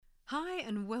Hi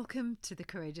and welcome to The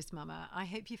Courageous Mama. I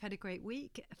hope you've had a great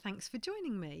week. Thanks for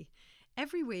joining me.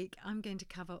 Every week I'm going to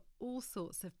cover all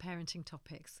sorts of parenting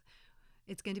topics.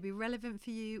 It's going to be relevant for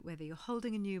you whether you're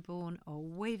holding a newborn or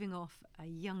waving off a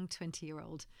young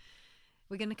 20-year-old.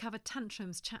 We're going to cover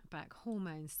tantrums, chatback,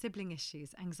 hormones, sibling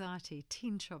issues, anxiety,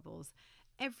 teen troubles,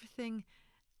 everything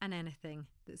and anything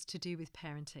that's to do with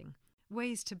parenting.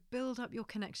 Ways to build up your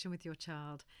connection with your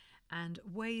child and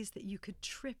ways that you could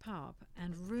trip up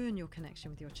and ruin your connection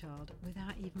with your child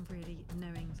without even really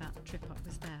knowing that trip up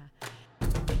was there.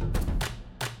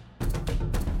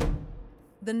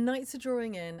 The nights are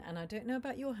drawing in, and I don't know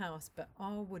about your house, but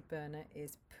our wood burner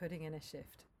is putting in a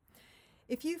shift.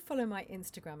 If you follow my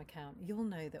Instagram account, you'll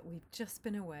know that we've just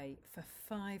been away for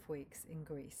 5 weeks in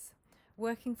Greece,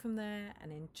 working from there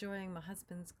and enjoying my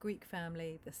husband's Greek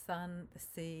family, the sun, the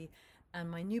sea, and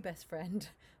my new best friend,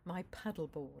 my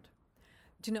paddleboard.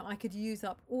 Do you know, I could use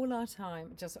up all our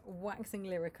time just waxing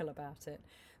lyrical about it.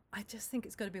 I just think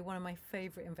it's got to be one of my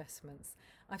favourite investments.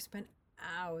 I've spent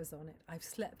hours on it. I've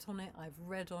slept on it. I've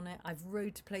read on it. I've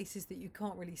rowed to places that you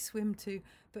can't really swim to.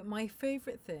 But my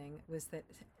favourite thing was that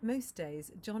most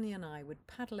days, Johnny and I would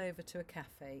paddle over to a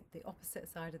cafe, the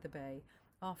opposite side of the bay,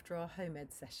 after our home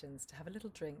ed sessions to have a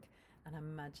little drink and a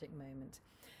magic moment.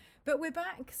 But we're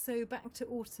back, so back to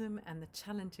autumn and the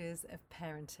challenges of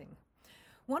parenting.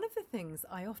 One of the things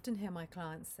I often hear my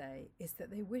clients say is that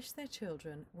they wish their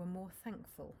children were more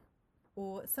thankful,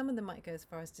 or some of them might go as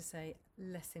far as to say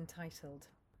less entitled.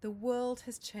 The world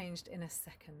has changed in a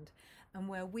second, and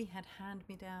where we had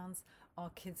hand-me-downs,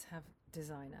 our kids have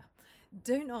designer.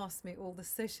 Don't ask me all the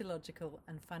sociological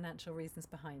and financial reasons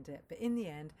behind it, but in the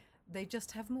end, they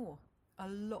just have more, a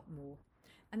lot more,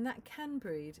 and that can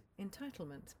breed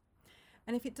entitlement.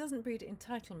 And if it doesn't breed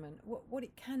entitlement, what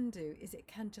it can do is it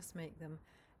can just make them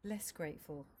less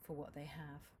grateful for what they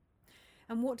have.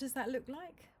 And what does that look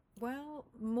like? Well,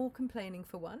 more complaining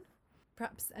for one,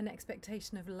 perhaps an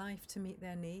expectation of life to meet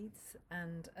their needs.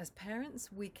 And as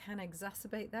parents, we can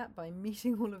exacerbate that by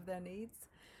meeting all of their needs.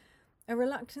 A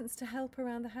reluctance to help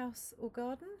around the house or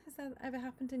garden. Has that ever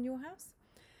happened in your house?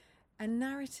 A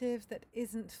narrative that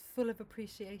isn't full of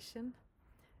appreciation.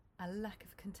 A lack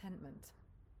of contentment.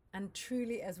 And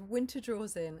truly, as winter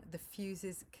draws in, the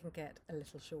fuses can get a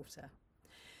little shorter.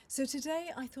 So today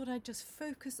I thought I'd just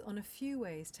focus on a few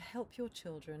ways to help your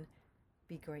children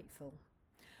be grateful.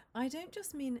 I don't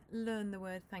just mean learn the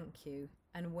word thank you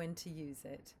and when to use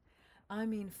it. I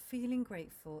mean feeling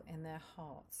grateful in their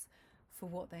hearts for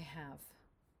what they have,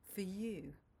 for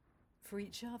you, for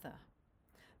each other,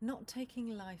 not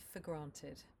taking life for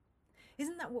granted.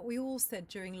 Isn't that what we all said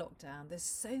during lockdown? There's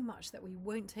so much that we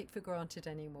won't take for granted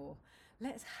anymore.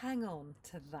 Let's hang on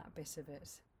to that bit of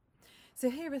it. So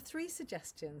here are 3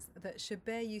 suggestions that should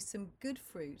bear you some good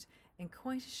fruit in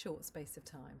quite a short space of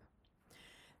time.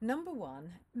 Number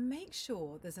 1, make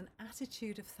sure there's an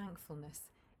attitude of thankfulness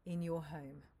in your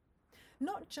home.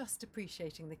 Not just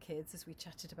appreciating the kids, as we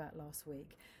chatted about last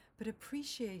week, but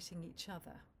appreciating each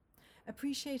other.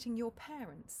 Appreciating your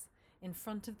parents in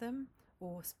front of them,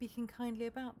 or speaking kindly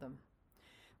about them.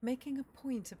 Making a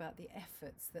point about the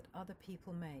efforts that other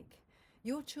people make.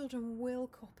 Your children will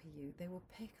copy you. They will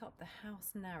pick up the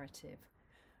house narrative.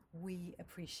 We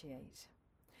appreciate.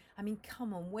 I mean,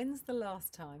 come on, when's the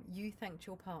last time you thanked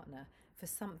your partner for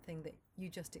something that you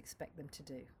just expect them to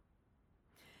do?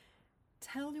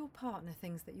 Tell your partner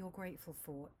things that you're grateful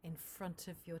for in front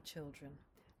of your children.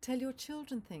 Tell your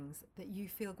children things that you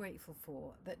feel grateful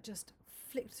for that just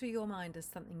flicked through your mind as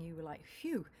something you were like,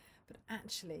 phew, but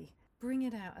actually bring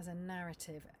it out as a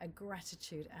narrative, a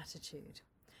gratitude attitude.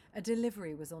 A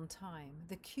delivery was on time.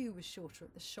 The queue was shorter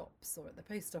at the shops or at the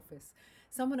post office.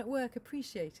 Someone at work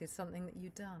appreciated something that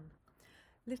you'd done.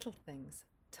 Little things,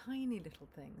 tiny little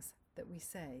things that we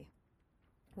say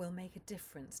will make a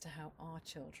difference to how our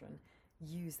children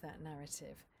use that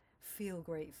narrative. Feel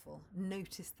grateful,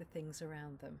 notice the things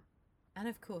around them. And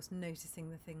of course, noticing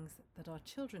the things that our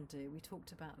children do. We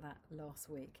talked about that last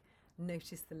week.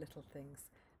 Notice the little things.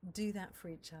 Do that for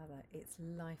each other. It's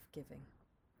life-giving.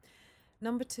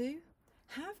 Number 2,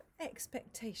 have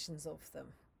expectations of them.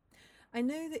 I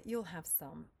know that you'll have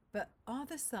some, but are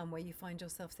there some where you find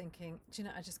yourself thinking, do you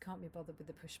know, I just can't be bothered with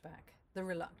the pushback, the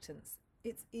reluctance.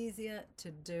 It's easier to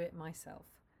do it myself.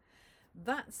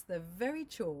 That's the very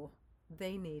chore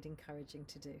they need encouraging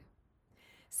to do.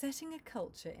 Setting a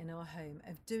culture in our home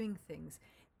of doing things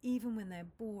even when they're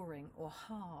boring or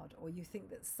hard or you think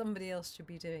that somebody else should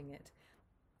be doing it,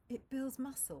 it builds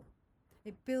muscle,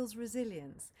 it builds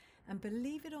resilience, and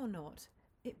believe it or not,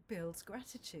 it builds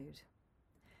gratitude.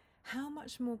 How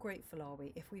much more grateful are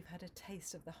we if we've had a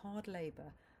taste of the hard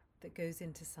labour that goes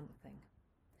into something.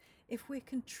 If we're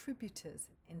contributors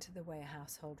into the way a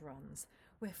household runs,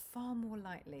 we're far more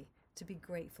likely to be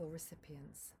grateful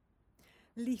recipients.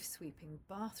 Leaf sweeping,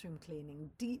 bathroom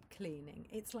cleaning, deep cleaning,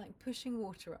 it's like pushing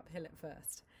water uphill at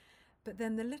first. But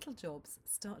then the little jobs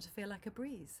start to feel like a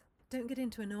breeze. Don't get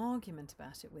into an argument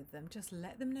about it with them, just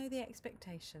let them know the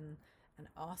expectation and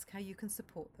ask how you can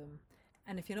support them.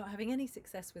 And if you're not having any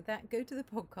success with that, go to the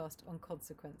podcast on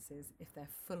consequences if they're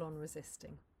full on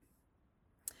resisting.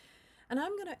 And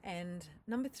I'm going to end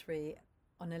number 3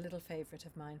 on a little favourite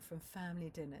of mine from family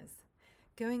dinners.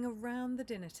 Going around the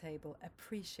dinner table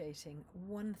appreciating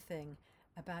one thing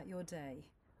about your day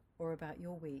or about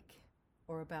your week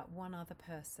or about one other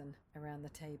person around the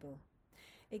table.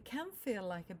 It can feel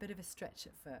like a bit of a stretch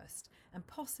at first and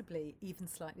possibly even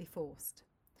slightly forced.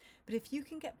 But if you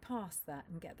can get past that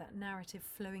and get that narrative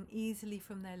flowing easily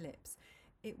from their lips,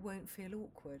 it won't feel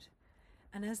awkward.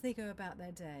 And as they go about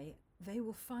their day, they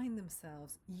will find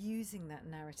themselves using that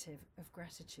narrative of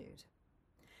gratitude.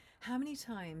 How many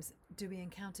times do we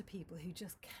encounter people who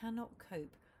just cannot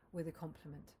cope with a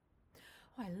compliment?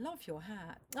 Oh, I love your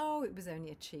hat. Oh, it was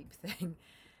only a cheap thing.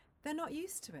 They're not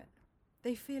used to it.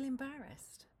 They feel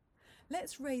embarrassed.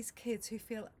 Let's raise kids who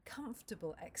feel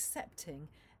comfortable accepting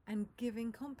and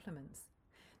giving compliments,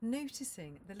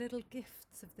 noticing the little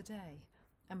gifts of the day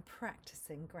and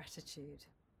practicing gratitude.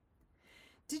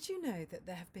 Did you know that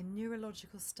there have been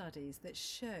neurological studies that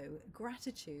show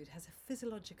gratitude has a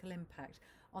physiological impact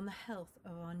on the health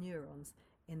of our neurons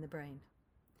in the brain?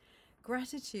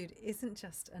 Gratitude isn't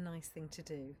just a nice thing to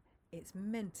do, it's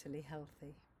mentally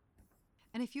healthy.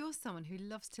 And if you're someone who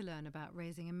loves to learn about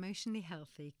raising emotionally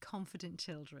healthy, confident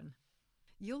children,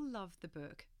 you'll love the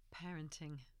book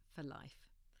Parenting for Life.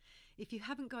 If you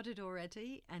haven't got it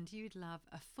already and you'd love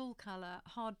a full colour,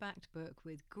 hardbacked book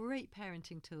with great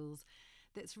parenting tools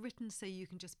that's written so you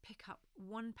can just pick up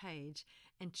one page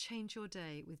and change your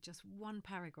day with just one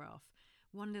paragraph,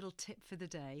 one little tip for the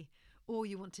day, or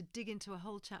you want to dig into a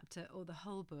whole chapter or the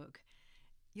whole book,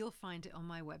 you'll find it on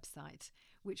my website,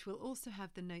 which will also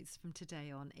have the notes from today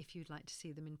on if you'd like to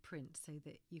see them in print so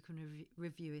that you can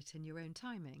review it in your own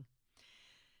timing.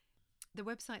 The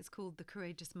website's called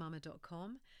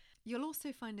thecourageousmama.com. You'll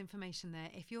also find information there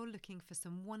if you're looking for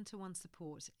some one-to-one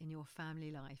support in your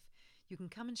family life. You can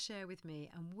come and share with me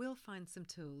and we'll find some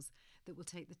tools that will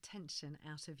take the tension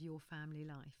out of your family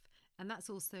life. And that's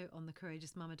also on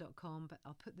thecourageousmama.com, but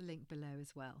I'll put the link below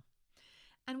as well.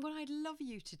 And what I'd love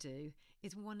you to do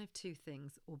is one of two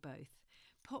things or both.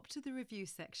 Pop to the review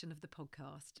section of the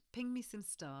podcast, ping me some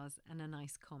stars and a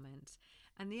nice comment.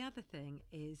 And the other thing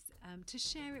is to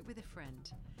share it with a friend,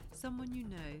 someone you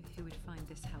know who would find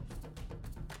this helpful.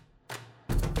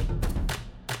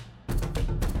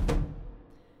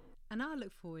 And I'll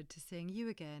look forward to seeing you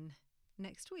again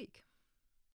next week.